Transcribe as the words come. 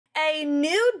A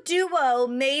new duo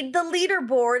made the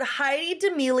leaderboard, Heidi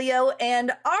D'Amelio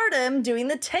and Artem doing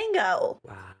the tango.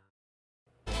 Wow.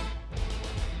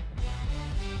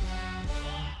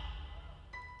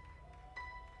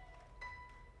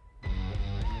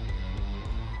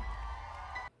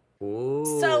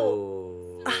 Ooh.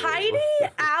 So Heidi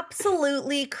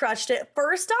absolutely crushed it.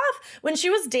 First off, when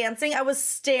she was dancing, I was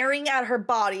staring at her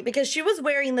body because she was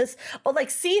wearing this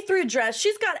like see-through dress.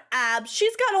 She's got abs.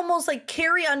 She's got almost like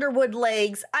Carrie Underwood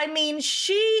legs. I mean,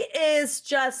 she is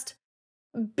just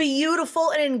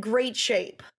beautiful and in great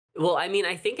shape. Well, I mean,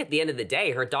 I think at the end of the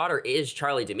day, her daughter is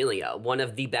Charlie D'Amelio, one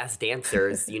of the best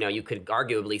dancers, you could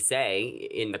arguably say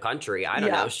in the country. I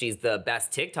don't know. She's the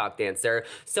best TikTok dancer.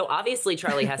 So obviously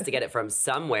Charlie has to get it from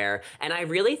somewhere. And I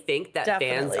really think that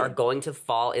fans are going to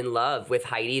fall in love with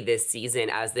Heidi this season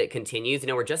as it continues.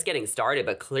 We're just getting started,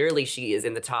 but clearly she is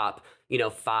in the top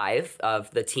 5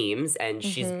 of the teams, and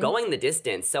she's going the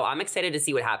distance. So I'm excited to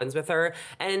see what happens with her.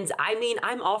 And I mean,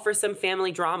 I'm all for some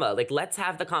family drama. Like, let's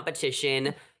have the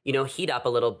competition, heat up a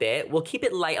little bit. We'll keep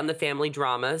it light on the family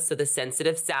drama so the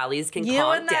sensitive Sallys can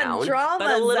calm down.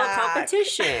 But a little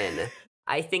competition.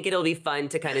 I think it'll be fun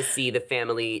to kind of see the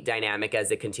family dynamic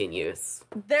as it continues.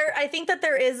 I think that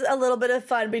there is a little bit of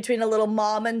fun between a little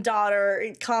mom and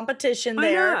daughter competition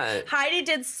there. Not? Heidi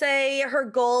did say her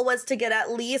goal was to get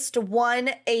at least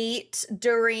 1-8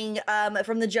 during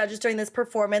from the judges during this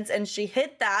performance, and she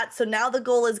hit that. So now the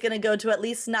goal is going to go to at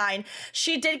least 9.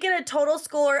 She did get a total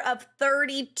score of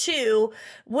 32,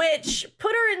 which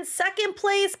put her in second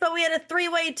place, but we had a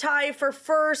 3-way tie for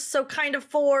first, so kind of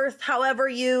fourth, however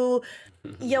you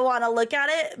want to look at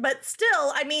it. But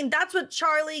still, I mean, that's what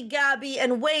Charlie, Gabby,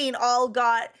 and Wayne all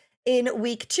got in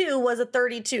week 2 was a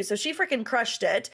 32. So she freaking crushed it.